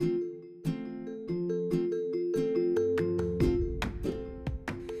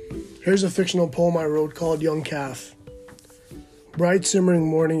Here's a fictional poem I wrote called Young Calf. Bright simmering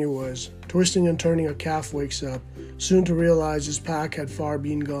morning it was. Twisting and turning a calf wakes up, soon to realize his pack had far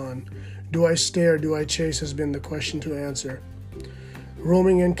been gone. Do I stay or do I chase has been the question to answer.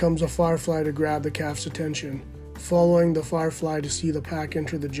 Roaming in comes a firefly to grab the calf's attention, following the firefly to see the pack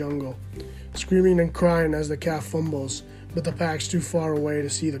enter the jungle. Screaming and crying as the calf fumbles, but the pack's too far away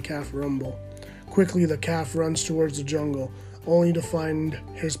to see the calf rumble. Quickly the calf runs towards the jungle, only to find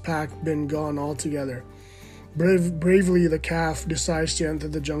his pack been gone altogether. Bravely the calf decides to enter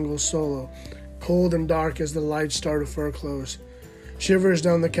the jungle solo, cold and dark as the lights start to fur close. Shivers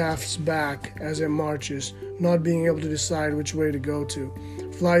down the calf's back as it marches, not being able to decide which way to go to.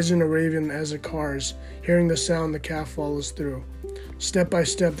 Flies in a raven as it cars, hearing the sound the calf follows through. Step by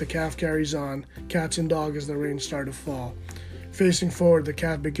step the calf carries on, cats and dog as the rain start to fall. Facing forward the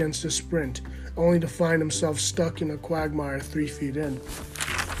calf begins to sprint, only to find himself stuck in a quagmire 3 feet in.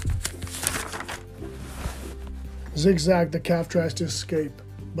 Zigzag the calf tries to escape,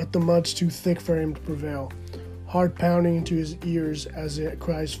 but the mud's too thick for him to prevail. Heart pounding into his ears as it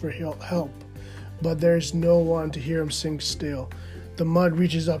cries for help, but there is no one to hear him sink still. The mud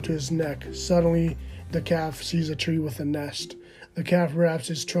reaches up to his neck. Suddenly the calf sees a tree with a nest. The calf wraps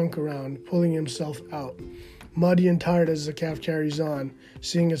his trunk around, pulling himself out. Muddy and tired as the calf carries on,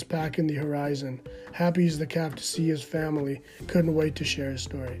 seeing his pack in the horizon. Happy is the calf to see his family. Couldn't wait to share his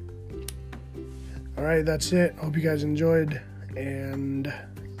story. Alright, that's it. Hope you guys enjoyed. And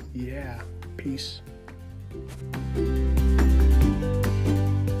yeah, peace.